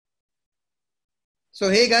So,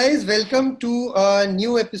 hey guys, welcome to a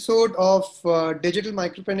new episode of Digital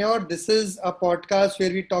Micropreneur. This is a podcast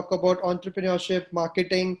where we talk about entrepreneurship,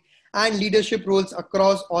 marketing, and leadership roles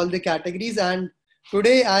across all the categories. And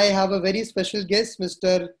today I have a very special guest,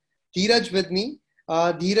 Mr. Dheeraj, with me.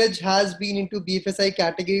 Dheeraj has been into BFSI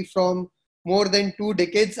category from more than 2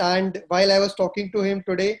 decades. And while I was talking to him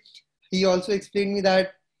today, he also explained me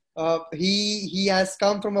that he has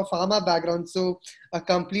come from a pharma background, so a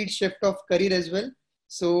complete shift of career as well.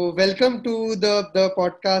 So, welcome to the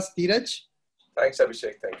podcast, Dheeraj. Thanks,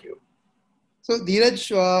 Abhishek. Thank you. So,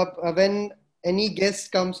 Dheeraj, when any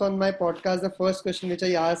guest comes on my podcast, the first question which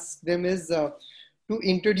I ask them is to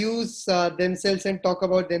introduce themselves and talk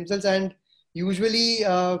about themselves. And usually,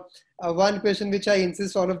 one question which I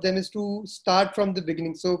insist all of them is to start from the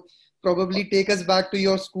beginning. So, probably take us back to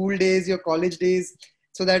your school days, your college days,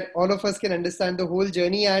 so that all of us can understand the whole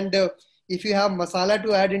journey. And if you have masala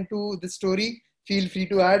to add into the story, feel free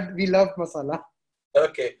to add. We love masala.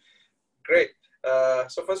 Okay, great.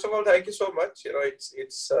 So first of all, thank you so much.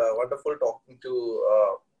 It's wonderful talking to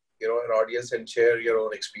an audience and share your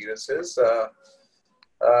own experiences.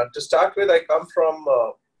 To start with, I come from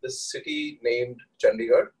this city named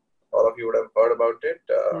Chandigarh. All of you would have heard about it.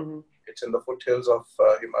 Mhm. It's in the foothills of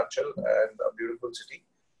Himachal and a beautiful city.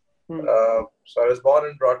 Hmm. So I was born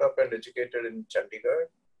and brought up and educated in Chandigarh.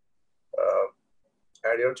 Uh,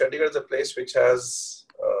 and Chandigarh is a place which has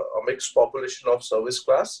a mixed population of service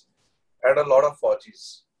class and a lot of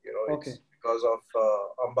Faujis. Okay. It's because of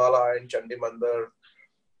Ambala and Chandi Mandir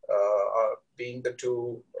being the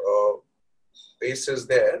two bases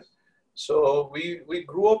there. So we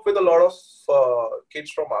grew up with a lot of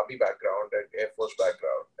kids from army background and Air Force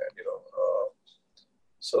background,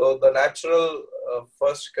 so the natural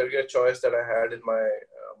first career choice that I had in my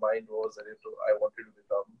mind was that I wanted to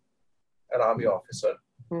become an army officer.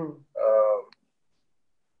 Hmm.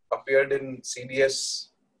 Appeared in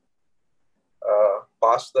CDS,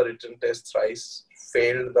 passed the written test thrice,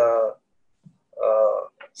 failed the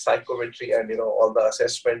psychometry and all the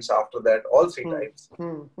assessments after that all three times.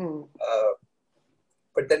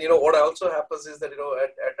 But then what also happens is that at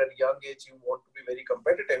a young age you want to be very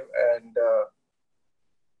competitive, and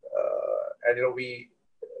we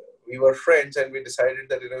were friends, and we decided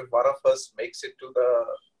that if one of us makes it to the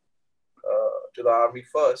army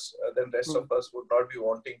first, then rest of us would not be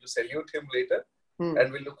wanting to salute him later,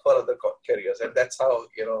 and we look for other careers, and that's how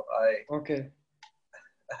Okay.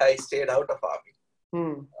 I stayed out of army.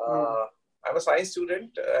 Hmm. I'm a science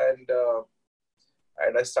student, and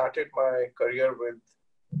I started my career with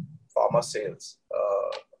pharma sales.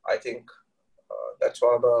 I think that's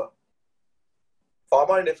one of the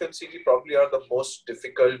pharma and FMCG probably are the most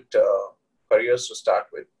difficult careers to start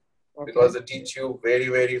with, because they teach you very,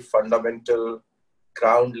 very fundamental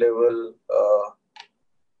ground level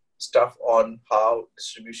stuff on how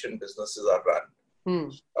distribution businesses are run.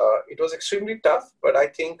 It was extremely tough, but I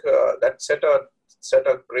think that set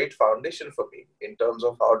a great foundation for me in terms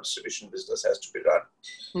of how distribution business has to be run.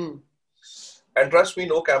 And trust me,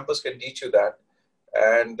 no campus can teach you that.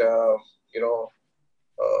 And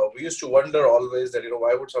we used to wonder always that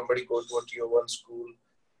why would somebody go to a tier 1 school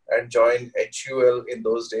and join HUL in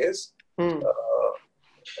those days.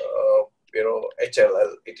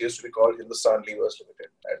 HLL, it used to be called Hindustan Levers Limited.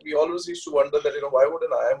 And we always used to wonder that, why would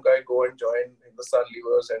an IM guy go and join Hindustan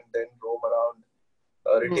Levers and then roam around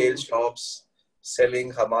retail shops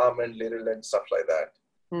selling hammam and liril and stuff like that.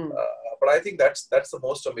 But I think that's the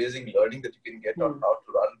most amazing learning that you can get on how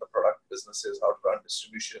to run the product businesses, how to run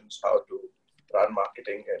distributions, how to run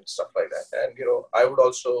marketing and stuff like that. And, I would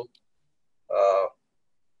also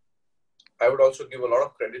give a lot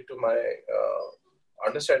of credit to my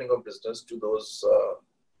understanding of business to those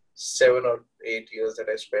 7 or 8 years that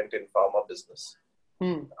I spent in pharma business.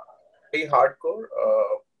 Pretty hardcore.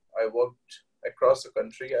 I worked across the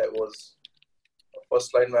country. I was a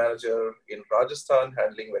first line manager in Rajasthan,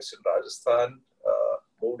 handling Western Rajasthan.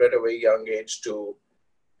 Moved at a very young age to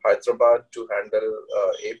Hyderabad to handle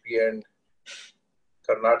AP and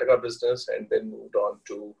Karnataka business, and then moved on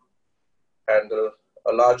to handle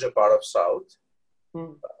a larger part of South.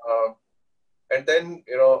 And then,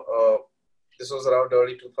 this was around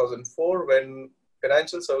early 2004 when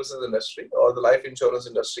financial services industry, or the life insurance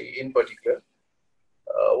industry in particular,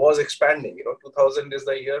 was expanding. 2000 is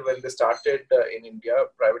the year when they started in India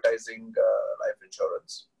privatizing life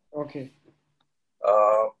insurance. Okay.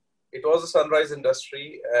 It was a sunrise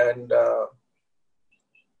industry, and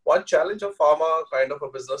one challenge of pharma kind of a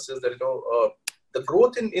business is that the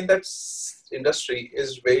growth in that industry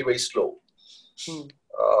is very, very slow.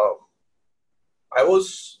 I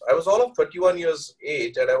was all of 31 years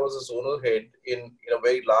age, and I was a zonal head in a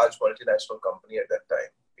very large multinational company at that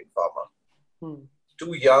time in pharma. Hmm.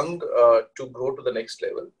 Too young to grow to the next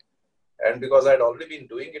level, and because I'd already been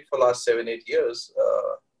doing it for last 7-8 years,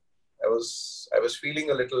 I was feeling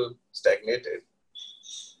a little stagnated.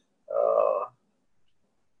 Uh,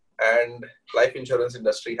 and life insurance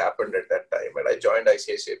industry happened at that time, and I joined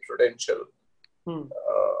ICICI Prudential. Hmm.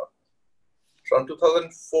 From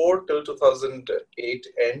 2004 till 2008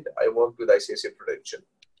 end, I worked with ICICI Prudential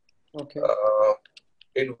Okay.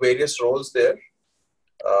 in various roles there.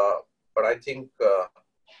 But I think the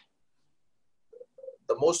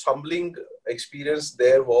most humbling experience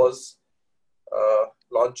there was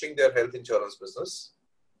launching their health insurance business.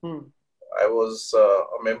 Hmm. I was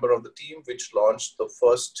a member of the team which launched the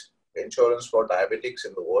first insurance for diabetics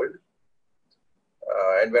in the world.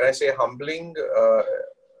 And when I say humbling,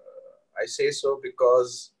 I say so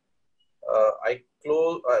because I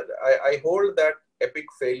hold that epic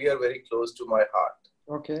failure very close to my heart.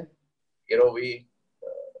 Okay. You know, we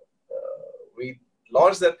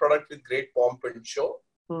launched that product with great pomp and show.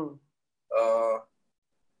 Hmm.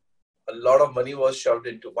 A lot of money was shoved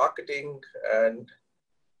into marketing and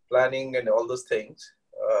planning and all those things,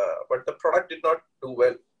 but the product did not do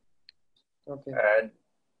well. Okay. And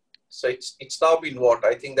so it's now been what?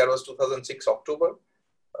 I think that was 2006 October.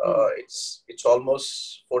 It's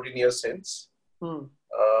almost 14 years since. Hmm.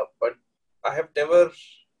 But I have never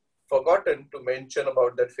forgotten to mention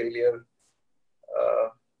about that failure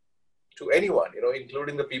to anyone,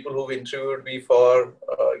 including the people who've interviewed me for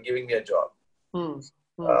giving me a job. Hmm.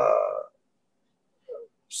 Hmm.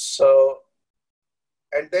 So,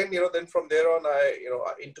 and then from there on,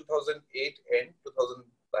 in 2008 and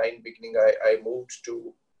 2009 beginning, I moved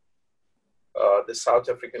to the South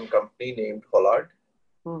African company named Hollard.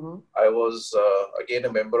 Mm-hmm. I was again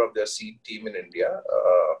a member of their seed team in India.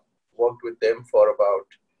 Worked with them for about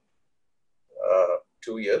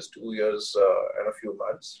 2 years and a few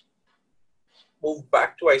months. Moved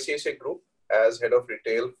back to ICICI Group as head of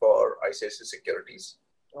retail for ICICI Securities.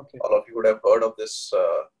 Okay. All of you would have heard of this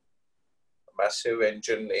massive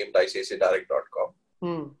engine named ICICIdirect.com.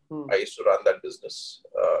 I used to run that business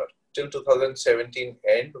till 2017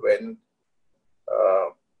 end, when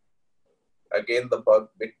again the bug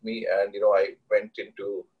bit me, and I went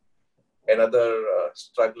into another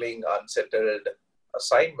struggling, unsettled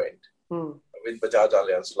assignment with Bajaj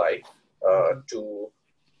Allianz Life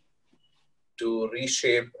to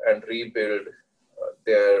reshape and rebuild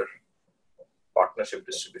their partnership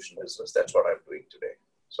distribution business. That's what I'm doing today.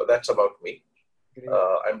 So that's about me.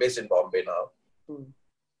 I'm based in Bombay now.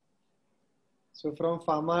 So from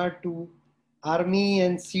pharma to army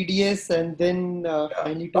and CDS, and then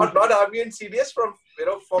finally to not army and CDS, from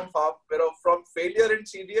failure in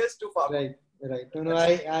CDS to pharma. Right. No,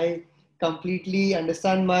 I completely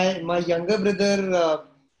understand. My younger brother,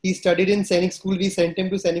 he studied in Sainik School. We sent him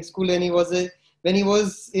to Sainik School, and when he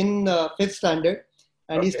was in 5th standard,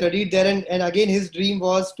 and he studied there. And again, his dream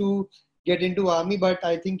was to get into army, but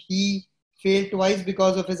I think he failed twice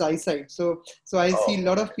because of his eyesight. So I see a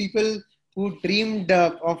lot of people who dreamed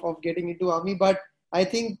of getting into army, but I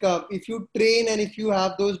think if you train and if you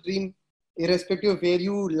have those dreams, irrespective of where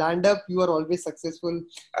you land up, you are always successful.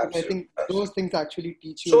 Absolutely. I think those things actually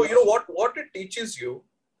teach you. So what it teaches you,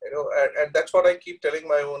 and that's what I keep telling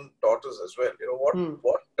my own daughters as well.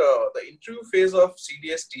 What the interview phase of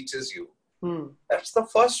CDS teaches you. That's the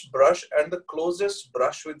first brush and the closest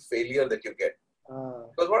brush with failure that you get.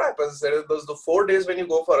 Because what happens, there's the 4 days when you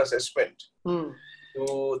go for assessment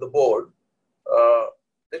to the board,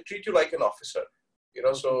 they treat you like an officer.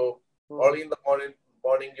 So early in the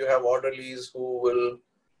morning you have orderlies who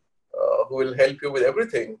will help you with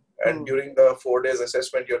everything, and during the 4 days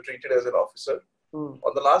assessment you're treated as an officer.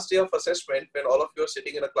 On the last day of assessment, when all of you are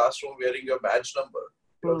sitting in a classroom wearing your badge number,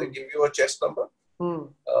 they give you a chest number,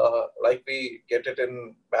 like we get it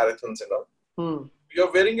in marathons and all.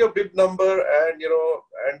 You're wearing your bib number, and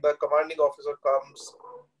and the commanding officer comes,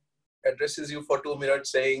 addresses you for 2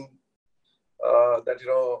 minutes, saying that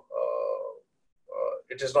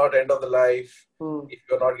it is not end of the life if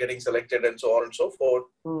you're not getting selected, and so on and so forth.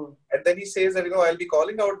 And then he says that I'll be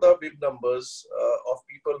calling out the bib numbers of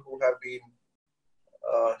people who have been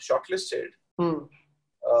shortlisted.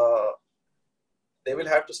 They will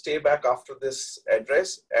have to stay back after this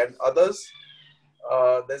address, and others,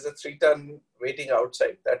 there's a 3-ton waiting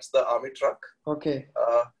outside. That's the army truck. Okay.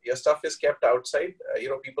 Your stuff is kept outside.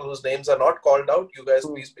 People whose names are not called out, you guys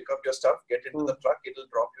please pick up your stuff, get into the truck, it'll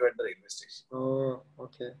drop you at the railway station. Oh,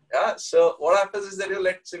 okay. Yeah, so what happens is that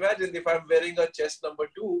let's imagine if I'm wearing a chest number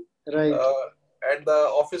 2, right. and the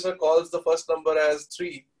officer calls the first number as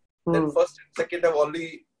 3, then first and second have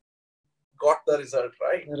already got the result,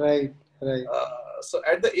 right? Right, right. So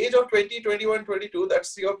at the age of 20, 21, 22,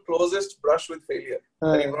 that's your closest brush with failure.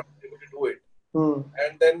 That you're not able to do it.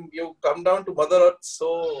 And then you come down to Mother Earth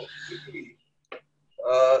so quickly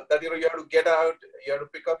that you have to get out, you have to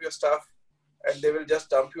pick up your stuff, and they will just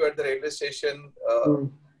dump you at the railway station.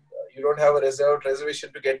 You don't have a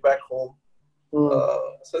reservation to get back home.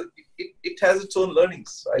 So it has its own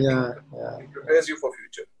learnings. I think it prepares you for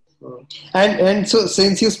future. And so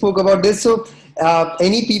since you spoke about this, so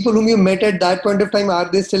any people whom you met at that point of time, are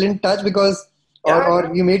they still in touch? Because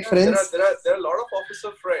or you made friends? There are a lot of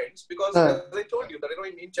officer friends because as I told you that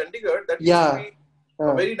in Chandigarh that used to be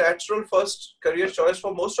a very natural first career choice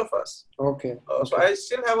for most of us. Okay. So I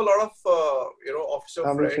still have a lot of officer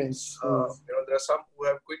Army friends. There are some who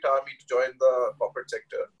have quit army to join the corporate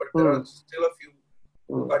sector, but there are still a few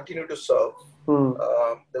who continue to serve.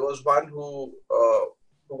 There was one who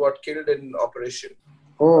got killed in operation.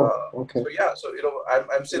 Okay. So yeah, so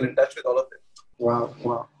I'm still in touch with all of them. Wow.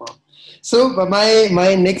 So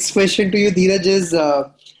my next question to you, Dheeraj, is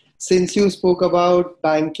since you spoke about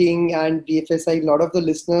banking and BFSI, a lot of the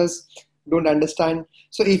listeners don't understand.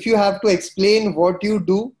 So if you have to explain what you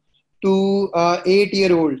do to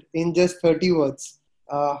 8-year-old in just 30 words,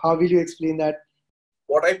 how will you explain that?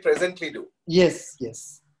 What I presently do? Yes.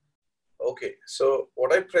 Okay, so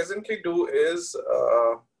what I presently do is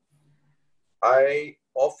I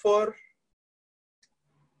offer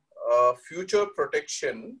future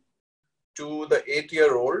protection to the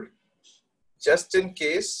 8-year-old just in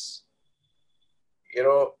case,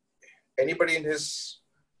 anybody an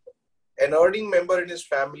earning member in his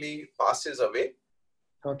family passes away.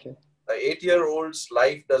 Okay. The 8-year-old's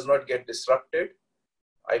life does not get disrupted.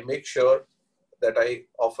 I make sure that I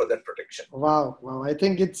offer that protection. Wow. I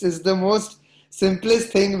think it's the most simplest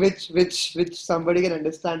thing which somebody can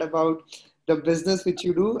understand about the business which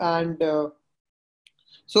you do. And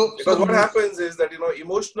because what happens is that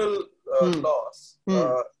emotional loss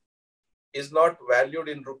is not valued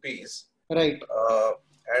in rupees, right?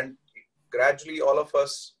 And gradually all of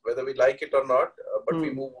us, whether we like it or not, but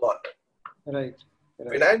we move on. Right.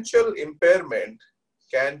 Financial impairment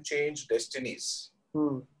can change destinies.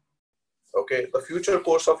 Okay, the future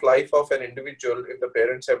course of life of an individual, if the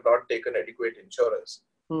parents have not taken adequate insurance,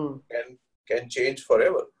 can change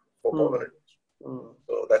forever, for permanent.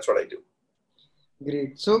 So that's what I do.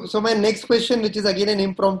 Great. So my next question, which is again an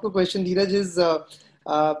impromptu question, Dheeraj, is a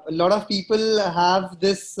lot of people have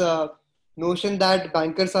this notion that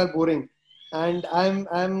bankers are boring, and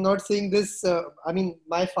I'm not saying this. I mean,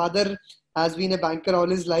 my father has been a banker all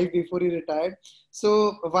his life before he retired.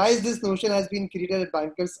 So why is this notion has been created that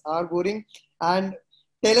bankers are boring? And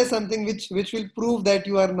tell us something which will prove that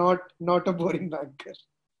you are not a boring banker.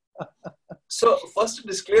 So first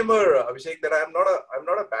disclaimer, Abhishek, that I'm not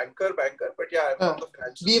a banker, but yeah, I'm from the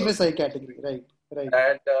financial BFSI category, right.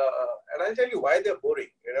 And I'll tell you why they're boring.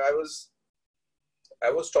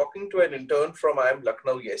 I was talking to an intern from IIM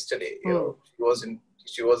Lucknow yesterday.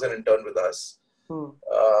 She was an intern with us,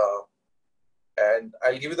 and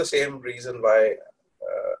I'll give you the same reason why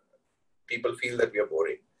people feel that we are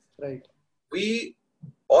boring. Right.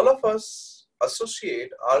 All of us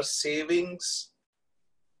associate our savings,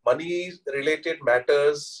 money-related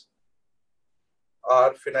matters,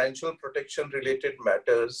 our financial protection-related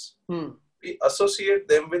matters. We associate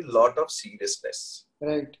them with a lot of seriousness.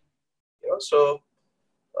 Right. So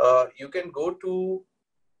you can go to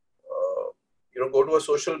a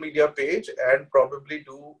social media page and probably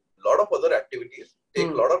do a lot of other activities, take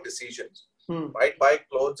a lot of decisions, might buy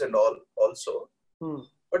clothes and all also.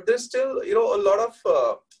 But there's still a lot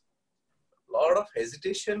of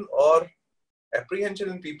hesitation or apprehension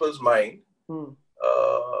in people's mind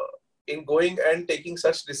in going and taking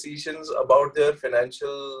such decisions about their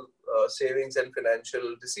financial savings and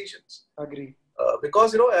financial decisions. Agree.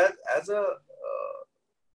 Because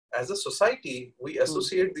as a society, we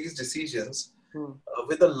associate these decisions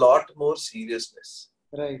with a lot more seriousness.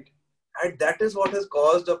 Right. And that is what has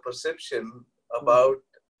caused a perception about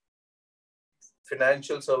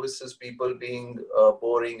financial services people being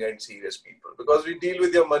boring and serious people, because we deal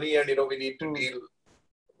with your money and we need to deal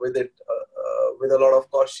with it with a lot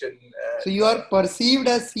of caution. So you are perceived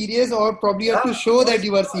as serious, or probably you have to show that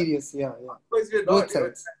you are serious. Yeah. Otherwise we're not. Both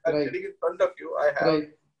sides. I'm sitting in front of you. I have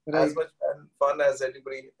as much fun as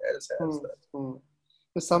anybody else has.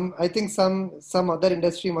 So I think some other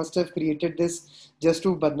industry must have created this just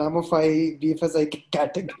to badnamify BFSI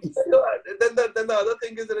categories. Then the other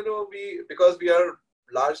thing is that because we are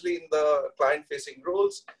largely in the client-facing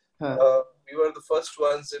roles, we we were the first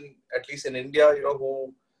ones at least in India,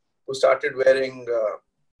 who started wearing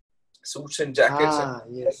suits and jackets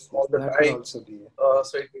Yes, all the that could time. also be.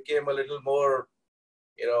 So it became a little more,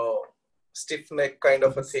 stiff neck kind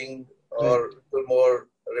of a thing, or Right. a little more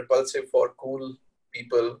repulsive for cool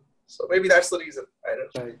people. So maybe that's the reason. I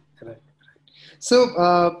don't know. Right. So,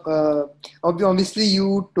 obviously,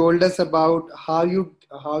 you told us about how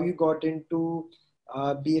you got into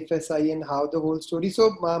BFSI and how the whole story.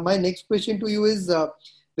 So, my next question to you is,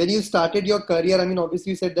 when you started your career, I mean,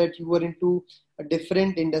 obviously, you said that you were into a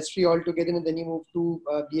different industry altogether, and then you moved to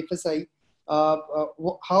BFSI.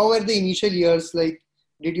 How were the initial years like?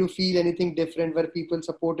 Did you feel anything different? Were people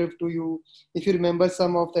supportive to you? If you remember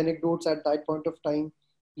some of the anecdotes at that point of time,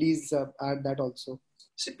 please add that also.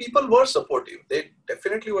 See, people were supportive. They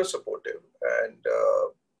definitely were supportive, and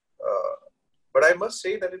but I must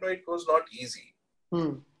say that it was not easy,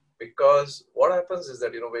 because what happens is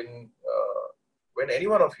that when any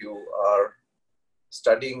one of you are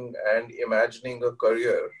studying and imagining a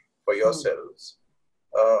career for yourselves,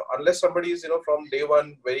 unless somebody is from day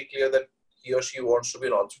one very clear that he or she wants to be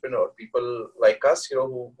an entrepreneur, people like us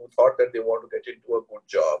who thought that they want to get into a good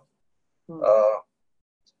job.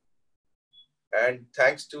 And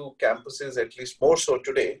thanks to campuses, at least more so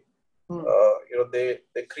today, they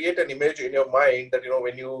create an image in your mind that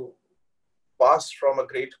when you pass from a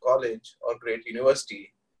great college or great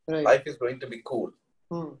university, Right. life is going to be cool.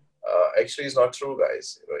 Actually, it's not true,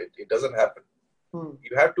 guys. It doesn't happen.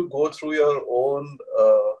 You have to go through your own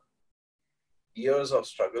years of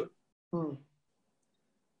struggle,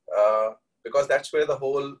 because that's where the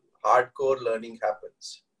whole hardcore learning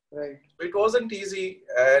happens. Right. So it wasn't easy,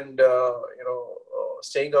 and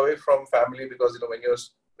staying away from family, because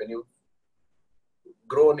when you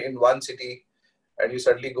grown in one city and you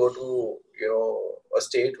suddenly go to a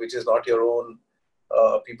state which is not your own,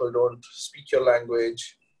 people don't speak your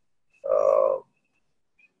language.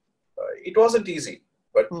 It wasn't easy,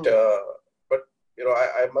 but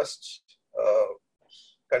I must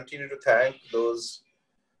continue to thank those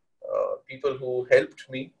people who helped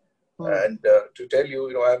me, and to tell you,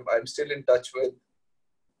 I'm still in touch with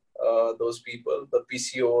those people, the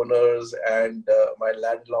PC owners and my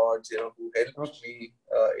landlords, who helped me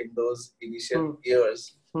in those initial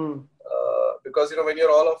years. Because when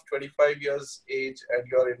you're all of 25 years age and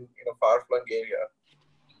you're in a far-flung area,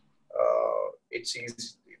 it's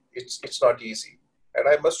easy. It's not easy. And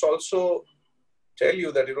I must also tell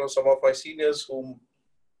you that some of my seniors whom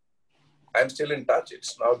I'm still in touch.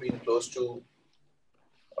 It's now been close to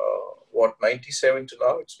 97 to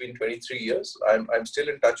now. It's been 23 years. I'm still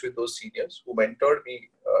in touch with those seniors who mentored me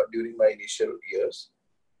during my initial years,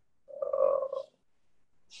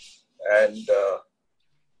 and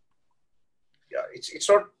yeah, it's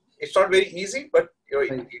not very easy, but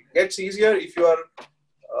it gets easier if you are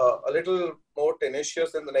a little more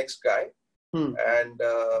tenacious than the next guy, and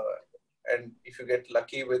if you get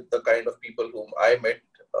lucky with the kind of people whom I met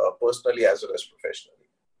personally as well as professionally.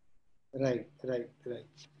 Right.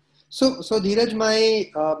 So Dheeraj, my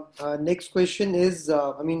next question is,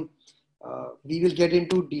 we will get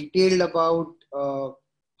into detail about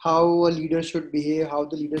how a leader should behave, how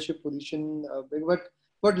the leadership position,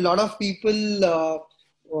 but a lot of people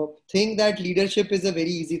think that leadership is a very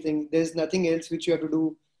easy thing. There's nothing else which you have to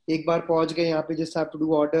do. एक बार पहुंच गए यहाँ पे, just have to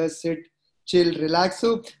do orders, sit, chill, relax.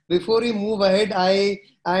 So before we move ahead,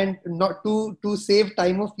 and not to save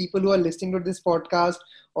time of people who are listening to this podcast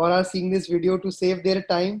or are seeing this video, to save their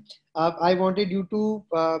time, I wanted you to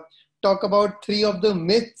talk about 3 of the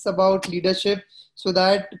myths about leadership, so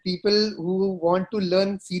that people who want to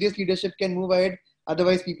learn serious leadership can move ahead.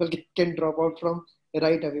 Otherwise, people can drop out from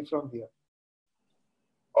right away from here.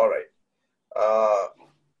 All right.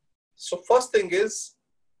 So first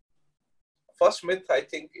myth, I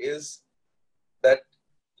think, is that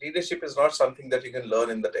leadership is not something that you can learn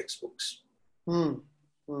in the textbooks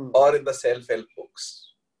or in the self-help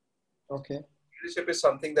books. Okay. Leadership is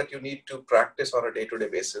something that you need to practice on a day-to-day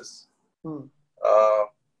basis.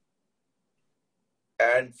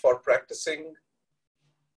 And for practicing,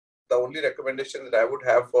 the only recommendation that I would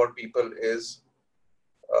have for people is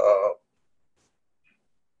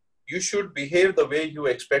you should behave the way you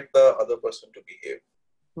expect the other person to behave.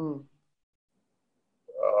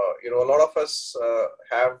 A lot of us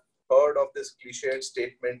have heard of this cliched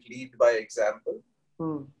statement, lead by example.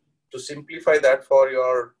 To simplify that for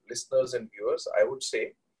your listeners and viewers, I would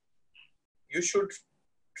say you should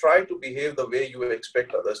try to behave the way you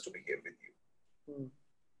expect others to behave with you.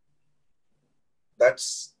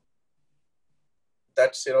 That's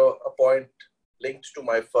a point linked to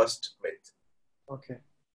my first myth. Okay.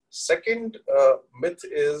 Second myth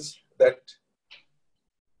is that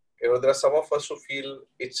there are some of us who feel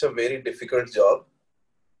it's a very difficult job.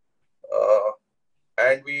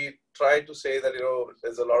 And we try to say that,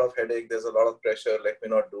 there's a lot of headache, there's a lot of pressure, let me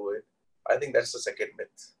not do it. I think that's the second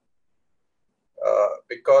myth.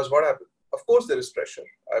 Because what happens? Of course, there is pressure.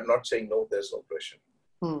 I'm not saying no, there's no pressure.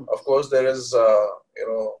 Of course, there is,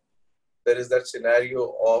 there is that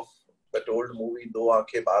scenario of that old movie, Do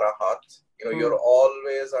Aankhein Bara Haath. You're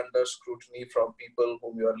always under scrutiny from people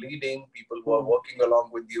whom you are leading, people who are working along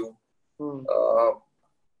with you.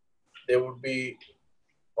 They would be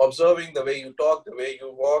observing the way you talk, the way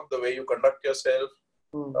you walk, the way you conduct yourself,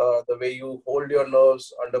 the way you hold your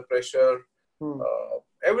nerves under pressure,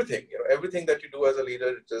 everything. Everything that you do as a leader,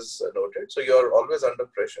 it is noted. So you're always under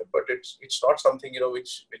pressure, but it's not something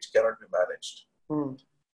which cannot be managed.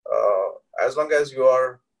 As long as you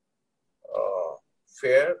are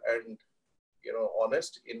fair and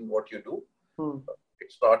honest in what you do,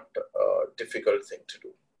 it's not a difficult thing to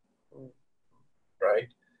do, right?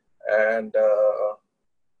 And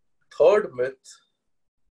third myth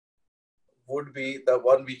would be the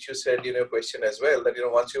one which you said in your question as well, that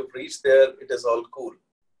once you've reached there, it is all cool.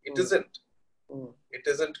 It isn't. It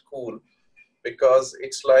isn't cool, because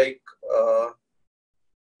it's like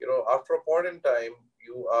after a point in time,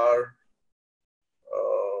 you are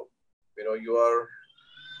you are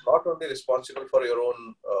not only responsible for your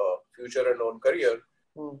own future and own career,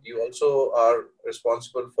 you also are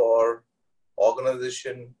responsible for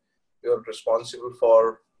organization. You're responsible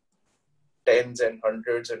for tens and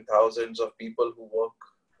hundreds and thousands of people who work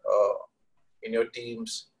in your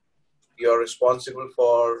teams. You're responsible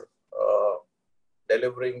for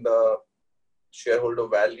delivering the shareholder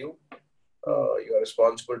value. You are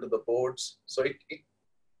responsible to the boards. So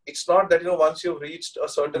it's not that, once you've reached a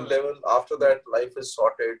certain level, after that life is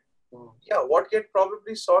sorted. Yeah, what get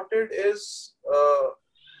probably sorted is,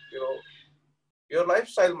 your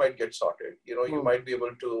lifestyle might get sorted. You might be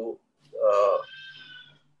able to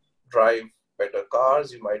drive better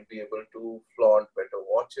cars. You might be able to flaunt better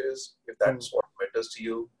watches, if that's what matters to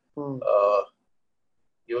you.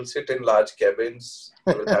 You'll sit in large cabins.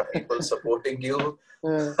 You will have people supporting you.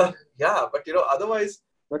 Yeah, but otherwise.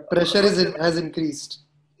 But pressure has increased.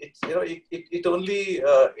 It only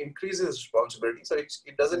increases responsibility, so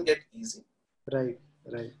it doesn't get easy. Right.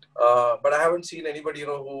 But I haven't seen anybody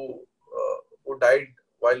who died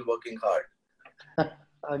while working hard.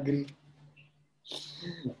 Agree.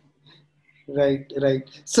 Right.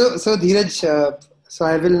 So Dheeraj, so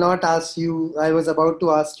I will not ask you. I was about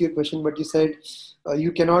to ask you a question, but you said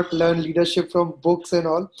you cannot learn leadership from books and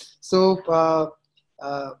all. So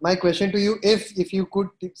my question to you, if you could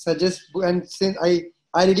suggest, and since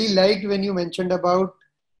I really liked when you mentioned about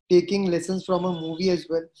taking lessons from a movie as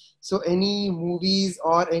well. So any movies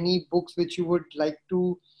or any books which you would like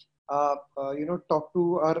to talk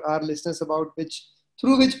to our listeners about,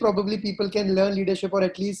 through which probably people can learn leadership, or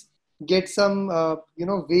at least get some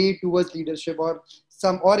way towards leadership, or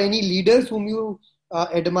any leaders whom you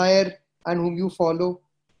admire and whom you follow.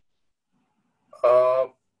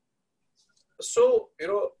 So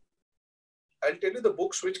I'll tell you the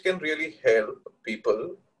books which can really help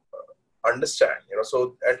people understand.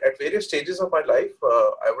 So at various stages of my life,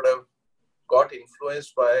 I would have got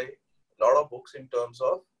influenced by a lot of books in terms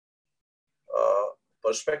of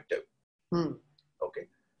perspective. Okay.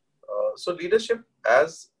 So leadership,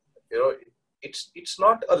 as it's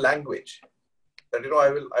not a language that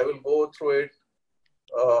I will go through it.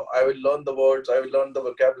 I will learn the words. I will learn the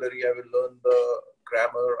vocabulary. I will learn the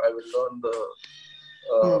grammar. I will learn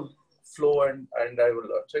the flow, and I will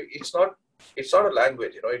learn. So it's not a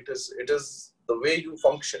language. It is the way you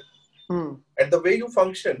function. And the way you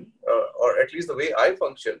function, or at least the way I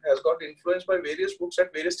function, has got influenced by various books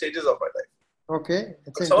at various stages of my life. Okay.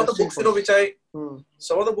 Some of the books,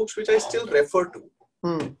 some of the books which I still refer to,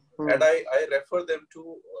 and I refer them to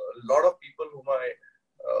a lot of people whom I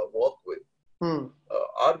work with,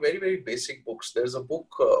 are very, very basic books. There's a book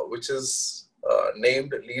which is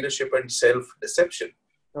named Leadership and Self-Deception.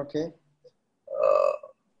 Okay.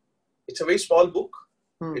 It's a very small book.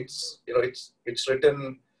 It's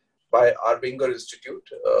written by Arbinger Institute.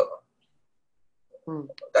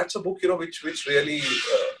 That's a book which really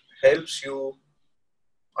helps you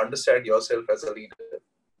understand yourself as a leader.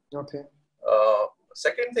 Okay.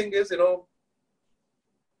 Second thing is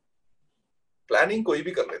planning koi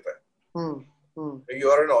bhi kar leta hai. You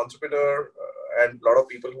are an entrepreneur, and a lot of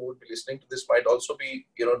people who would be listening to this might also be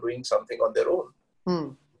doing something on their own.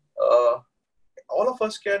 All of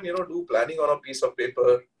us can do planning on a piece of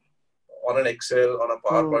paper, on an Excel, on a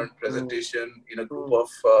PowerPoint presentation, in a group of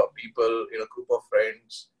people, in a group of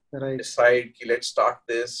friends. Right. Decide, let's start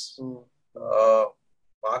this.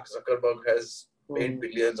 Mark Zuckerberg has made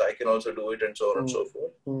billions, I can also do it, and so on and so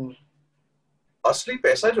forth. असली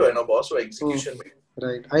पैसा जो है ना boss वो execution में.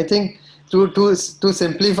 Right. I think to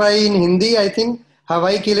simplify in Hindi, I think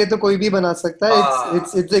हवाई के लिए तो कोई भी बना सकता है.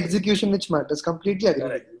 It's the execution which matters. Completely agree.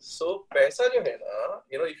 Correct. So पैसा जो है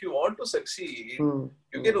ना, if you want to succeed,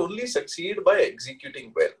 you can only succeed by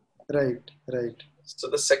executing well. Right. Right. So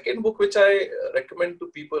the second book which I recommend to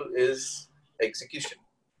people is Execution.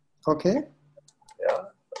 Okay. Yeah.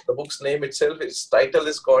 The book's name itself, its title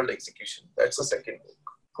is called Execution. That's the second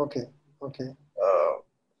book. Okay. Okay.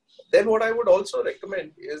 Then what I would also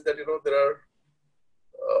recommend is that there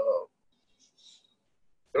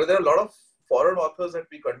are a lot of foreign authors that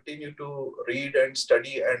we continue to read and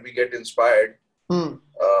study, and we get inspired,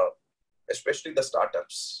 especially the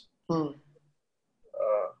startups.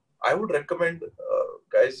 I would recommend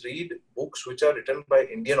guys read books which are written by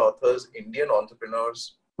Indian authors, Indian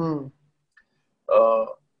entrepreneurs,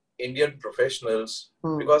 Indian professionals,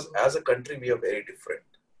 because as a country we are very different.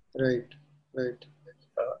 Right. Right.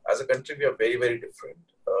 As a country, we are very, very different.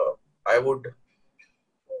 I would,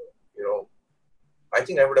 I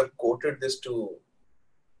think I would have quoted this to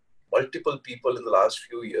multiple people in the last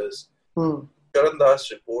few years. Charan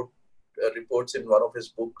Das reports in one of his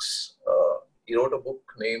books. He wrote a book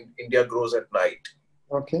named India Grows at Night.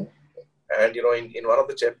 Okay. And in one of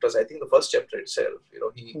the chapters, I think the first chapter itself,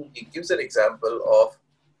 he gives an example of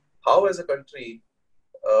how, as a country,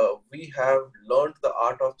 we have learned the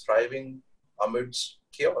art of thriving amidst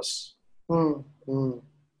chaos.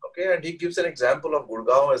 Okay, and he gives an example of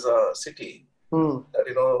Gurgaon as a city. That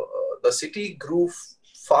the city grew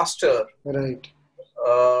faster, right,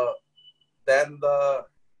 than the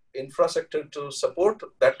infrastructure to support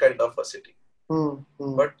that kind of a city.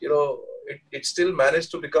 But it still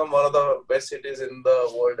managed to become one of the best cities in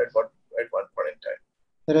the world at one point in time.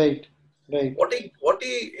 Right. Right. What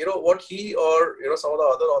he or some of the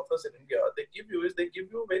other authors in India they give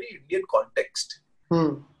you very Indian context.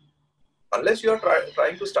 Unless you are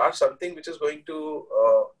trying to start something which is going to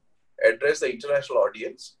address the international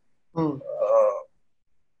audience,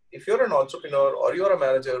 if you're an entrepreneur or you're a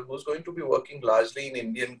manager who's going to be working largely in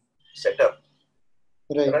Indian setup,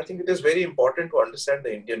 right, then I think it is very important to understand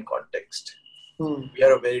the Indian context. We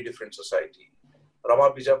are a very different society.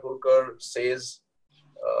 Rama Bijapurkar says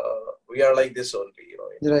we are like this only.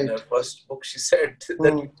 In her first book, she said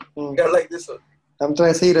that we are like this only. हम तो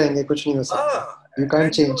ऐसे ही रहेंगे, कुछ नहीं हो सकता. You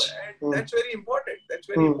can't change. That's very important. That's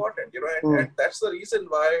very important. And that's the reason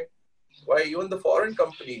why even the foreign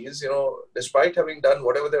companies, despite having done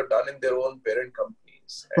whatever they've done in their own parent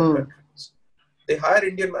companies and countries, they hire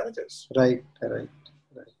Indian managers. Right.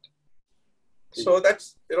 So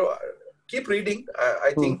that's keep reading.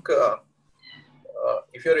 I think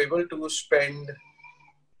if you're able to spend.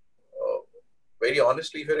 Very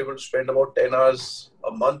honestly, if you're able to spend about 10 hours a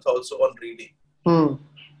month also on reading,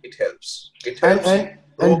 it helps. It helps.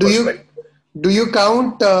 And do you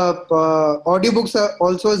count audiobooks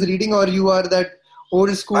also as reading, or you are that old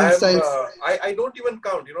school style? I don't even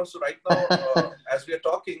count. So right now, as we are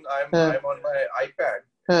talking, I'm on my iPad.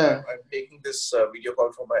 I'm taking this video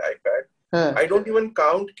call from my iPad. I don't even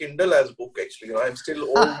count Kindle as book actually. I'm still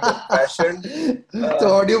old-fashioned. So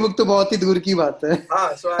audiobook तो बहुत ही दूर की बात है.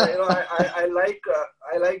 So I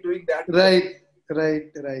like doing that. Right.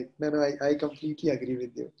 No, I completely agree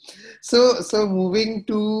with you. So moving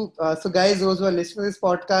to so guys, those who are listening to this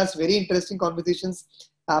podcast, very interesting conversations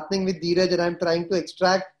happening with Dheeraj, and I'm trying to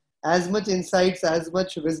extract as much insights, as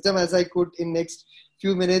much wisdom as I could in next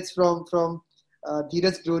few minutes from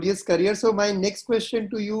Dheeraj's glorious career. So my next question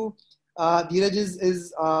to you, Dheeraj,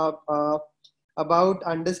 is about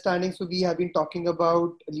understanding. So we have been talking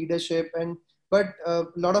about leadership, but a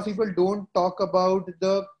lot of people don't talk about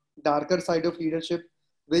the darker side of leadership,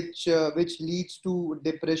 which leads to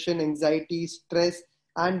depression, anxiety, stress,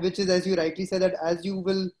 and which is, as you rightly said, that as you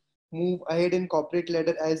will move ahead in corporate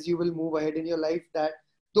ladder, as you will move ahead in your life, that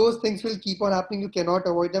those things will keep on happening. You cannot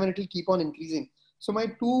avoid them, and it will keep on increasing. So my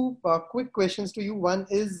two quick questions to you. One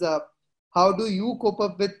is, how do you cope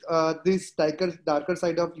up with this darker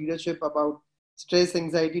side of leadership about stress,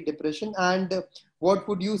 anxiety, depression? And what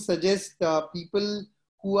would you suggest people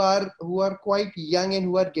who are quite young and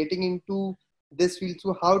who are getting into this field,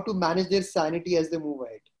 so how to manage their sanity as they move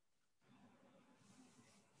ahead?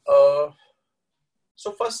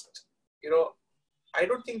 So first, I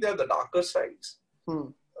don't think they are the darker sides.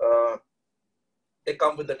 They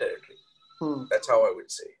come with the territory. That's how I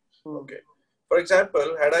would say. Okay. For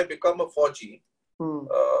example, had I become a Fauji,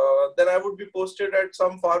 then I would be posted at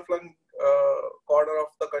some far-flung corner of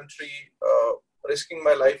the country, risking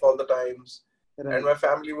my life all the times, and my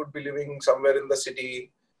family would be living somewhere in the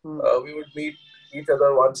city. Hmm. We would meet each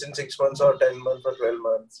other once in 6 months or 10 months or 12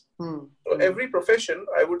 months. Hmm. So every profession,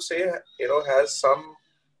 I would say, has some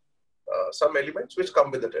elements which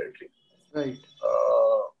come with the territory. Right.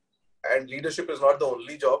 And leadership is not the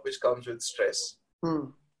only job which comes with stress. Hmm.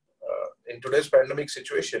 In today's pandemic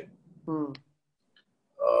situation, Hmm.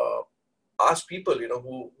 ask people,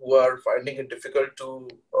 who are finding it difficult to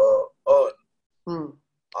earn, Hmm.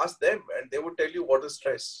 ask them, and they would tell you what is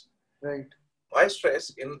stress. Right. My stress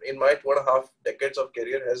in my 2.5 decades of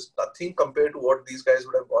career has nothing compared to what these guys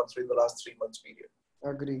would have gone through in the last 3 months period.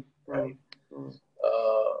 Agree. Right. Hmm.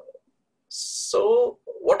 So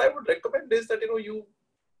what I would recommend is that you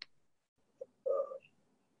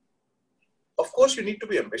of course you need to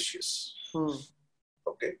be ambitious. Hmm.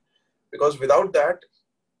 Okay, because without that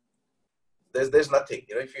there's nothing.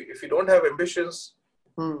 If you don't have ambitions,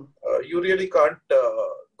 Hmm. you really can't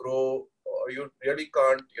grow, or you really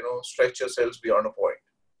can't stretch yourselves beyond a point.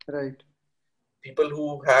 Right. People who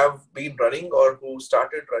have been running or who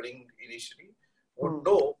started running initially would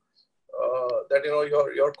know that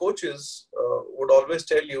your coaches would always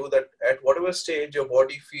tell you that at whatever stage your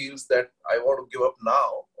body feels that I want to give up now,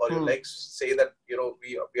 or your legs say that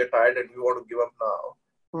we are tired and we want to give up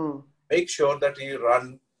now, make sure that you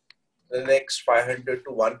run the next 500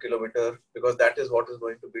 to 1 kilometer, because that is what is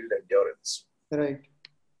going to build endurance. Right.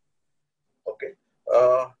 Okay.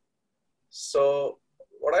 So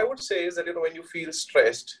what I would say is that when you feel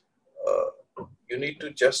stressed, you need to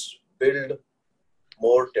just build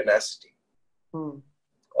more tenacity.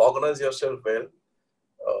 Organize yourself well.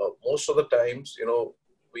 Most of the times,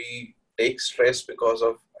 we take stress because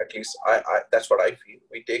of, at least that's what I feel.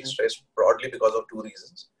 We take stress broadly because of two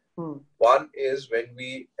reasons. One is when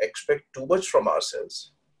we expect too much from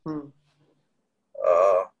ourselves.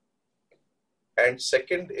 And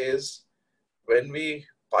second is when we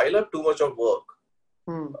pile up too much of work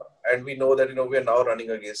and we know that, we are now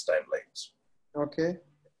running against timelines. Okay.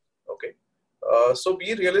 So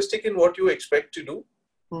be realistic in what you expect to do.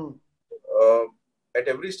 At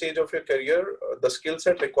every stage of your career, the skill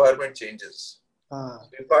set requirement changes. So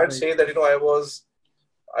you can't say that,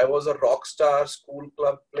 I was a rock star school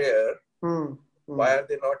club player. Why are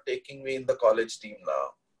they not taking me in the college team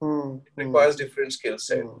now? It requires different skill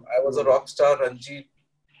set. I was a rock star Ranji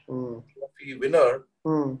Trophy winner.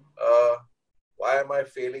 Why am I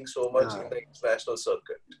failing so much in the international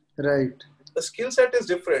circuit? Right. The skill set is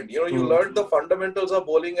different. You learn the fundamentals of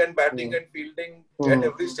bowling and batting and fielding at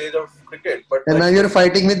every stage of cricket. But and now you're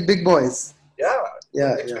fighting with big boys.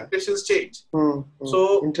 Yeah. Expectations change.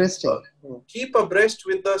 So interesting. Keep abreast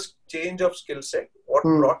with the change of skill set. What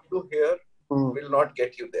brought you here will not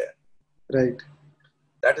get you there. Right.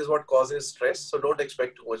 That is what causes stress. So don't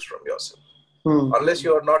expect too much from yourself. Unless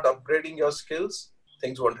you are not upgrading your skills,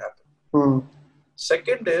 things won't happen.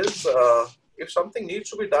 Second is, if something needs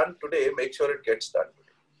to be done today, make sure it gets done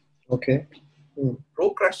today. Okay.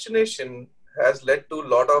 Procrastination has led to a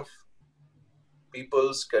lot of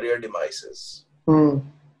people's career demises.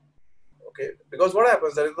 Okay, because what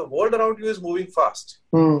happens is the world around you is moving fast,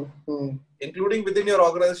 including within your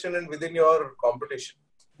organization and within your competition.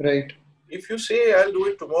 Right. If you say I'll do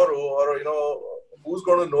it tomorrow, or who's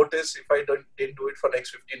going to notice if I didn't do it for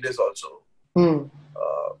next 15 days also,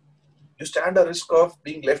 you stand a risk of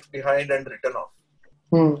being left behind and written off.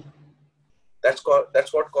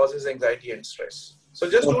 That's what causes anxiety and stress. So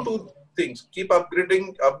just do two things: keep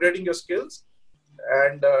upgrading your skills,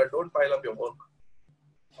 and don't pile up your work.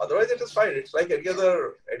 Otherwise, it is fine. It's like any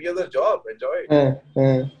other job. Enjoy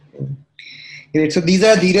it. Great. So these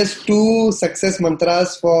are Dheeraj's two success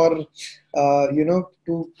mantras for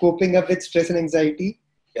to coping up with stress and anxiety.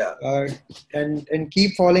 Yeah. And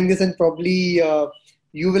keep following this, and probably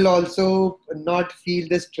you will also not feel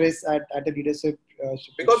the stress at a leadership.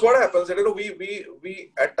 Because what happens,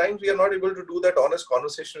 we at times we are not able to do that honest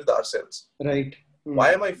conversation with ourselves. Right.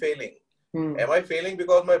 Why am I failing? Am I failing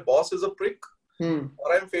because my boss is a prick?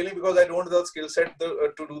 Or I'm failing because I don't have the skill set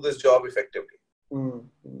to do this job effectively?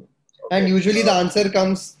 Okay. And usually the answer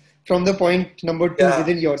comes from the point number 2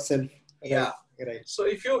 within yourself. Yeah. Right. So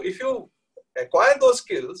if you acquire those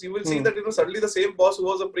skills, you will see that suddenly the same boss who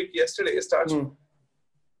was a prick yesterday starts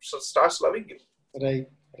loving you. Right.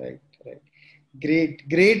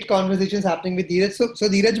 Great conversations happening with Dheeraj. So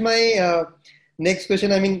Dheeraj, my next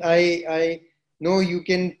question. I mean, I know you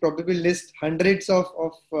can probably list hundreds of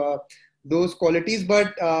those qualities,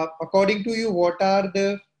 but according to you, what are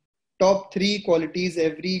the top 3 qualities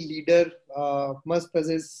every leader must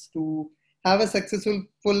possess to have a successful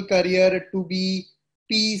full career, to be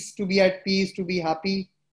at peace, to be happy?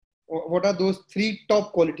 what are those 3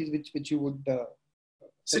 top qualities which you would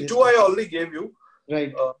See, suggest? 2 I already gave you.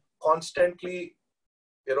 Right. Constantly,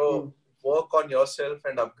 work on yourself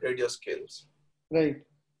and upgrade your skills. Right.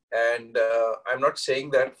 And I'm not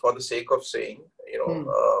saying that for the sake of saying,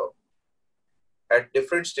 at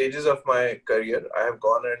different stages of my career, I have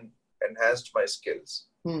gone and enhanced my skills.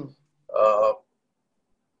 Uh,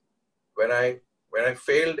 when I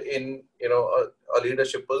failed in a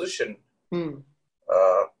leadership position,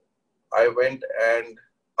 I went and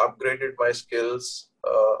upgraded my skills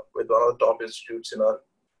with one of the top institutes in our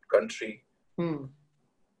country, and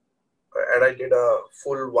I did a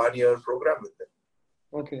full 1-year program with them.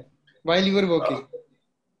 Okay. While you were working?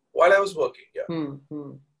 While I was working, yeah.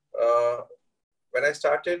 When I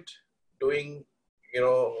started doing, a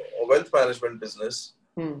wealth management business,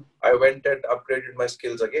 I went and upgraded my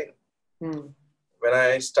skills again. When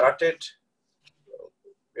I started,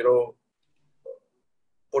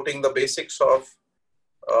 putting the basics of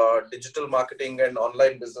digital marketing and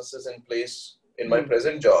online businesses in place in my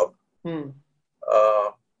present job,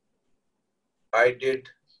 I did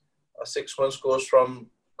a 6-month course from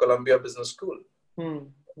Columbia Business School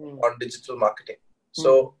on digital marketing.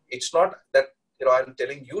 So it's not that I'm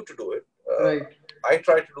telling you to do it. Right. I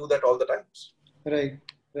try to do that all the times. Right.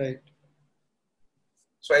 Right.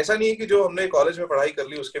 So ऐसा नहीं है कि जो हमने college में पढ़ाई कर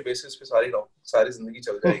ली उसके बेसिस पे सारी जिंदगी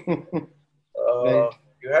चल जाएगी. Right.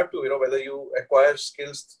 You have to, whether you acquire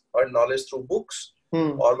skills or knowledge through books,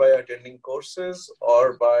 or by attending courses,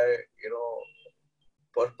 or by,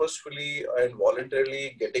 purposefully and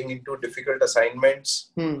voluntarily getting into difficult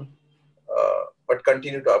assignments, but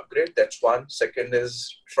continue to upgrade. That's one. Second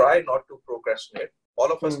is try not to procrastinate.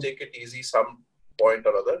 All of us take it easy some point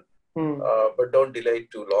or other, but don't delay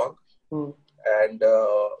it too long. And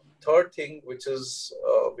third thing, which is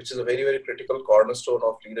a very, very critical cornerstone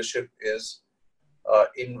of leadership, is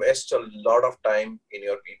invest a lot of time in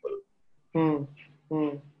your people.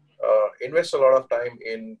 Invest a lot of time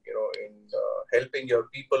in helping your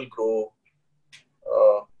people grow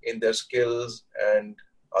in their skills and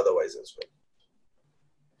otherwise as well.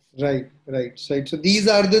 Right. So these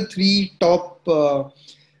are the 3 top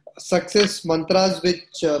success mantras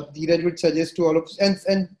which Dheeraj would suggest to all of us.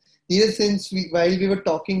 And Dheeraj, since while we were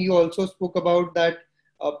talking, you also spoke about that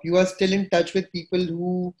you are still in touch with people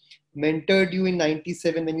who mentored you in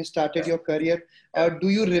 97 when you started your career. Do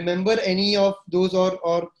you remember any of those, or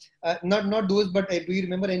not those, but do you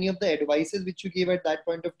remember any of the advices which you gave at that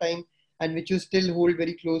point of time and which you still hold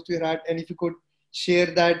very close to your heart? And if you could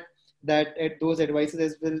share those advices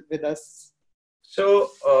as well with us. So,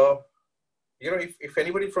 if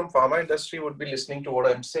anybody from pharma industry would be listening to what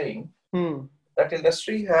I'm saying, that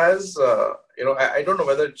industry has, I don't know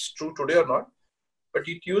whether it's true today or not, but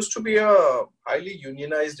it used to be a highly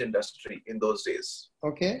unionized industry in those days.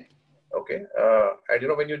 Okay.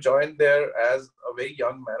 And when you joined there as a very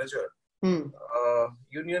young manager,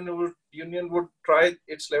 union would try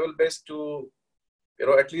its level best to,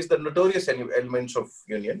 at least the notorious elements of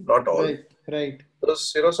union, not all. Right.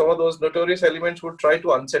 Those, some of those notorious elements would try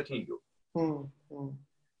to unsettle you.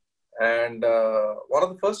 And one of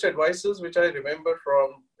the first advices which I remember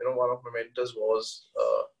from, one of my mentors was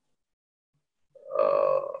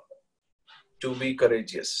to be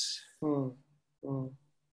courageous.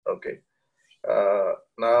 Okay.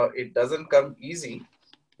 Now it doesn't come easy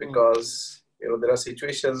because there are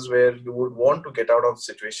situations where you would want to get out of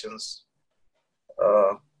situations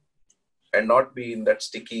and not be in that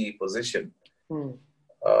sticky position.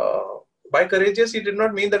 By courageous, he did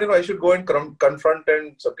not mean that I should go and confront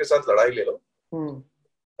and sabke saath ladai le lo.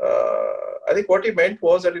 I think what he meant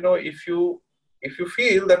was that if you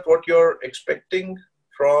feel that what you're expecting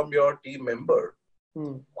from your team member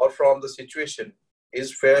or from the situation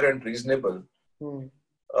is fair and reasonable,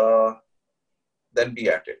 then be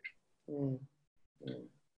at it.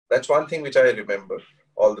 That's one thing which I remember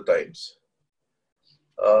all the times.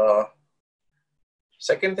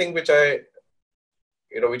 Second thing which I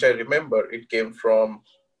remember, it came from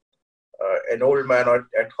an old man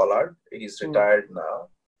at Hollard. He's retired now.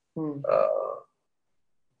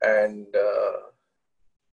 And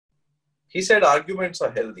he said arguments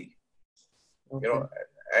are healthy.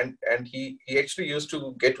 And he actually used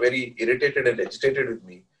to get very irritated and agitated with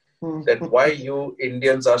me that why you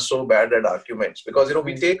Indians are so bad at arguments, because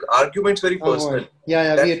we take arguments very personal.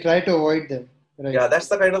 We try to avoid them. Right. Yeah, that's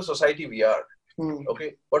the kind of society we are.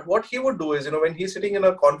 Okay, but what he would do is, when he's sitting in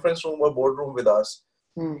a conference room or boardroom with us,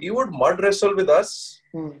 he would mud wrestle with us.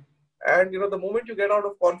 And the moment you get out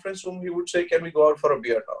of conference room, he would say, "Can we go out for a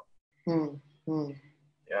beer now?"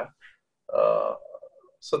 Yeah.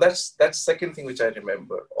 So that's second thing which I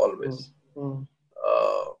remember always.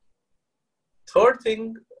 third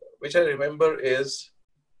thing which I remember is,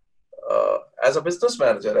 as a business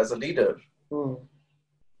manager, as a leader,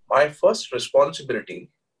 my first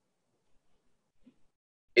responsibility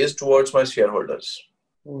is towards my shareholders,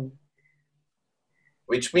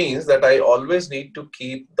 which means that I always need to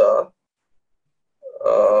keep the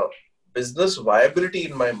business viability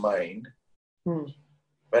in my mind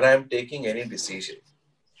when I'm taking any decision.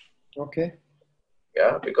 Okay.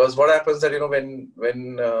 Yeah, because what happens that,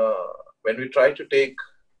 when we try to take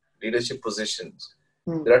leadership positions,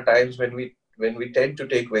 there are times when we tend to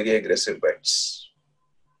take very aggressive bets.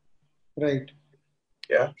 Right.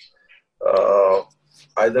 Yeah.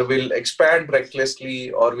 Either we'll expand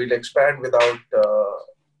recklessly, or we'll expand without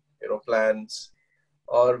plans,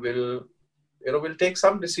 or we'll take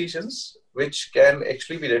some decisions which can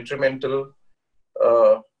actually be detrimental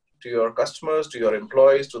to your customers, to your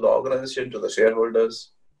employees, to the organization, to the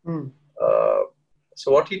shareholders.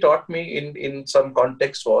 So what he taught me in some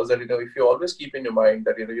context was that, if you always keep in your mind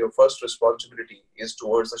that, your first responsibility is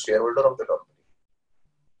towards the shareholder of the company,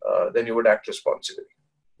 then you would act responsibly.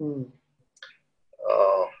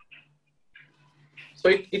 So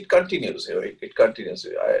it continues, it continues.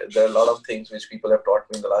 There are a lot of things which people have taught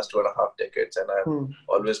me in the last 2.5 decades, and I'm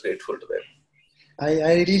always grateful to them.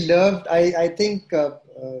 I really loved, I think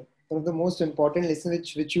one of the most important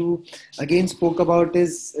lessons which you again spoke about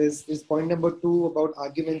is point number 2 about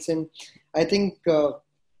arguments. And I think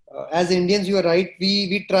as Indians, you are right,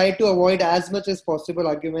 we try to avoid as much as possible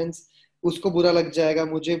arguments. Usko bura lag jayega,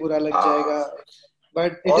 mujhe bura lag jayega,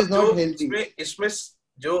 but it is not healthy.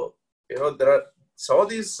 There are some of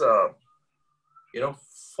these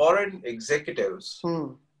foreign executives,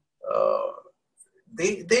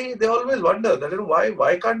 they always wonder that,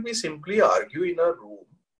 why can't we simply argue in a room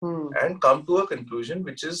and come to a conclusion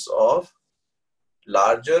which is of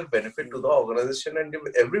larger benefit to the organization and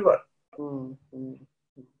everyone.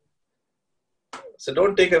 So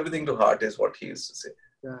don't take everything to heart, is what he used to say.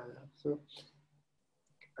 Yeah. So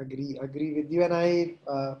agree with you. And I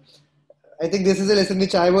think this is a lesson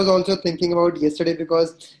which I was also thinking about yesterday,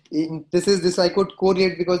 because this I could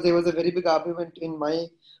correlate, because there was a very big argument in my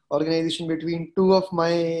organization between 2 of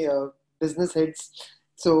my business heads.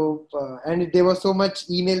 So and there was so much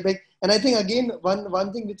email back. And I think again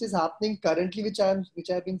one thing which is happening currently, which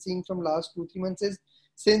I've been seeing from last 2-3 months, is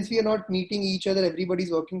since we are not meeting each other,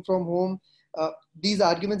 everybody's working from home. These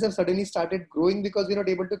arguments have suddenly started growing because we're not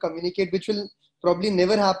able to communicate, which will probably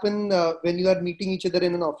never happen when you are meeting each other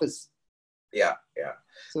in an office. Yeah.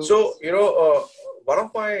 So one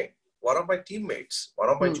of my teammates, one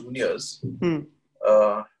of my juniors,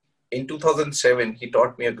 in 2007, he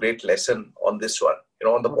taught me a great lesson on this one,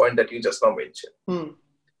 on the point that you just now mentioned.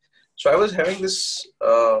 So I was having this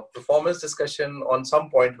performance discussion on some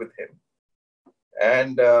point with him,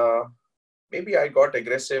 and maybe I got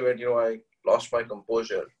aggressive and I lost my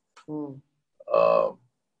composure. And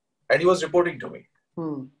he was reporting to me.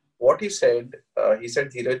 What he said,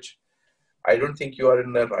 Dheeraj, I don't think you are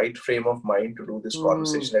in the right frame of mind to do this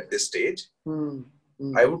conversation at this stage.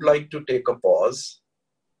 I would like to take a pause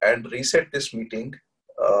and reset this meeting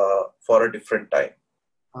for a different time.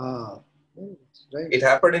 Right. It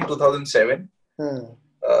happened in 2007, and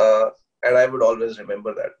I would always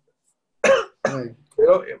remember that. Right.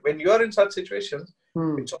 When you are in such situations,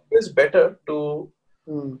 it's always better to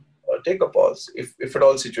take a pause if at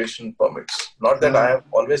all situation permits. Not that I have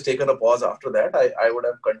always taken a pause after that. I would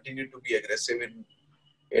have continued to be aggressive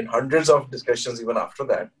in hundreds of discussions even after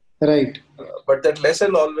that. Right. But that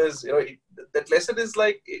lesson always, that lesson is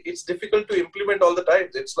like, it's difficult to implement all the time.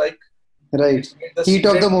 It's like, right. Heat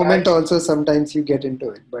of the moment pack. Also sometimes you get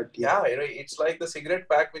into it, but yeah, it's like the cigarette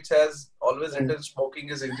pack which has always written smoking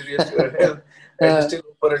is injurious to your health, and you still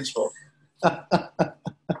open and smoke.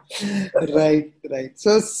 Right.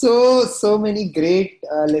 So many great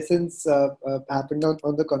lessons happened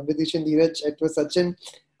on the conversation, Dheeraj. It was such an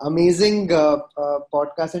amazing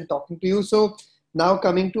podcast and talking to you. So now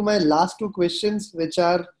coming to my last 2 questions, which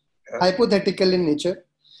are hypothetical in nature.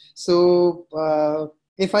 So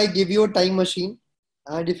if I give you a time machine,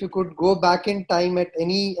 and if you could go back in time at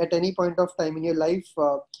any point of time in your life,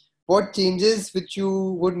 what changes which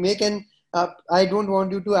you would make? And I don't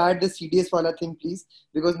want you to add the CDS wala thing, please,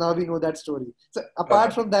 because now we know that story. So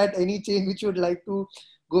apart from that, any change which you would like to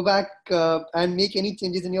go back and make any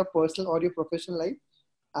changes in your personal or your professional life?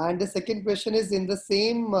 And the second question is, in the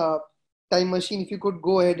same time machine, if you could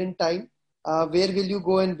go ahead in time, where will you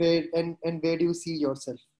go, and where do you see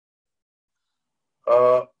yourself?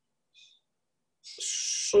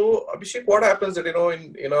 So Abhishek, what happens that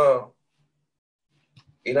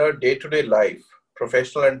in a day-to-day life,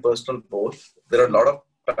 professional and personal both, there are a lot of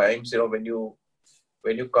times when you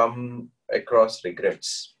when you come across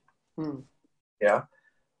regrets. Hmm. Yeah.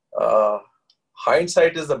 Uh,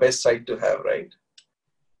 Hindsight is the best side to have, right?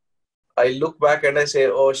 I look back and I say,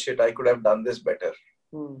 oh shit, I could have done this better.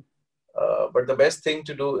 Hmm. But the best thing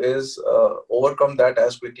to do is overcome that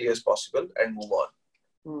as quickly as possible and move on.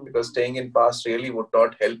 Hmm. Because staying in past really would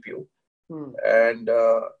not help you. Hmm. And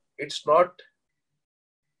it's not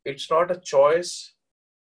a choice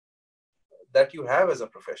that you have as a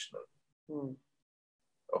professional. Hmm.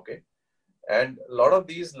 Okay. And a lot of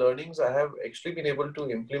these learnings I have actually been able to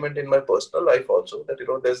implement in my personal life also, that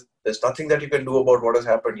there's nothing that you can do about what has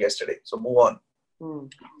happened yesterday. So move on. Hmm.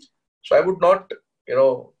 So I would not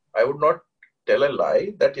tell a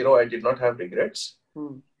lie that I did not have regrets.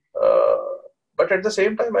 Hmm. Uh, but at the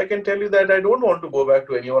same time, I can tell you that I don't want to go back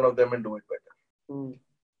to any one of them and do it better. Hmm.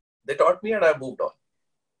 They taught me and I moved on.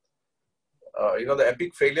 The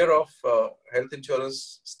epic failure of health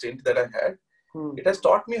insurance stint that I had, Hmm. it has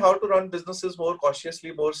taught me how to run businesses more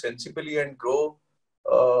cautiously, more sensibly, and grow,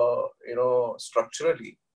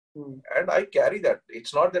 structurally. Hmm. And I carry that.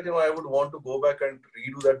 It's not that I would want to go back and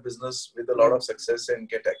redo that business with a lot Hmm. of success and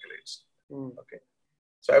get accolades. Hmm. Okay,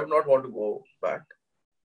 so I would not want to go back.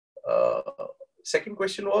 Uh, Second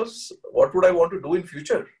question was, what would I want to do in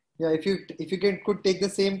future? Yeah, if you could take the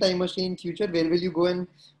same time machine in future, where will you go and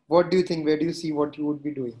what do you think? Where do you see what you would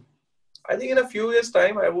be doing? I think in a few years'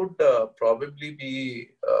 time, I would probably be,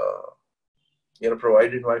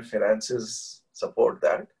 provided my finances support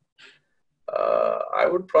that. I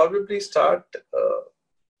would probably start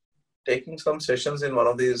taking some sessions in one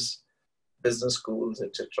of these business schools,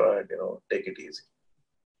 etc., and take it easy.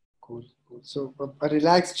 Cool, cool. So a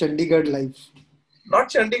relaxed Chandigarh life. Not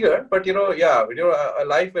Chandigarh, but a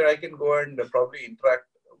life where I can go and probably interact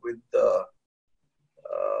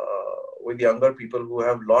with younger people who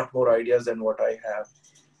have a lot more ideas than what I have,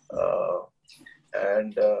 uh,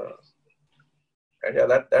 and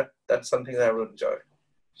yeah, that's something that I would enjoy.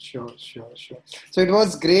 Sure, sure, sure. So it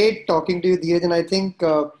was great talking to you, Dheeraj, and I think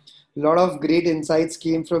a lot of great insights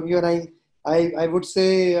came from you. And I would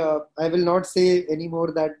say I will not say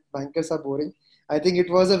anymore that bankers are boring. I think it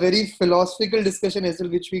was a very philosophical discussion as well,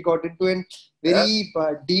 which we got into, and Yeah,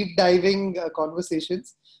 very deep diving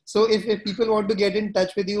conversations. So if people want to get in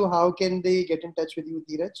touch with you, how can they get in touch with you,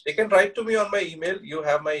 Dheeraj? they can write to me on my email. You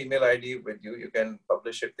have my email ID with you. You can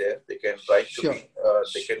publish it there. They can write to Sure, me.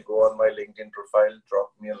 They can go on my LinkedIn profile,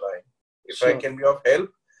 drop me a line. If I sure. can be of help,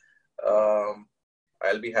 um,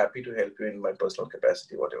 I'll be happy to help you in my personal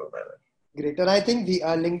capacity, whatever manner. Great. And I think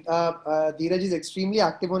Dheeraj is extremely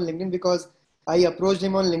active on LinkedIn because I approached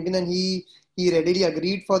him on LinkedIn and he readily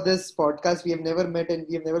agreed for this podcast. We have never met and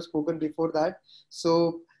we have never spoken before that.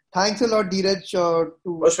 So thanks a lot, Dheeraj,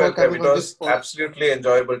 Most for welcome. coming It on this was pod. absolutely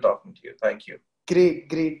enjoyable talking to you. Thank you. Great,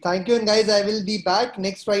 great. Thank you. And guys, I will be back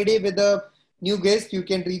next Friday with a new guest. You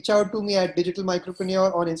can reach out to me at Digital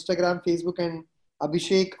Micropreneur on Instagram, Facebook, and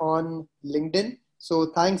Abhishek on LinkedIn.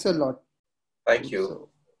 So thanks a lot. Thank Cool. you. So,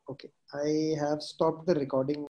 okay. I have stopped the recording.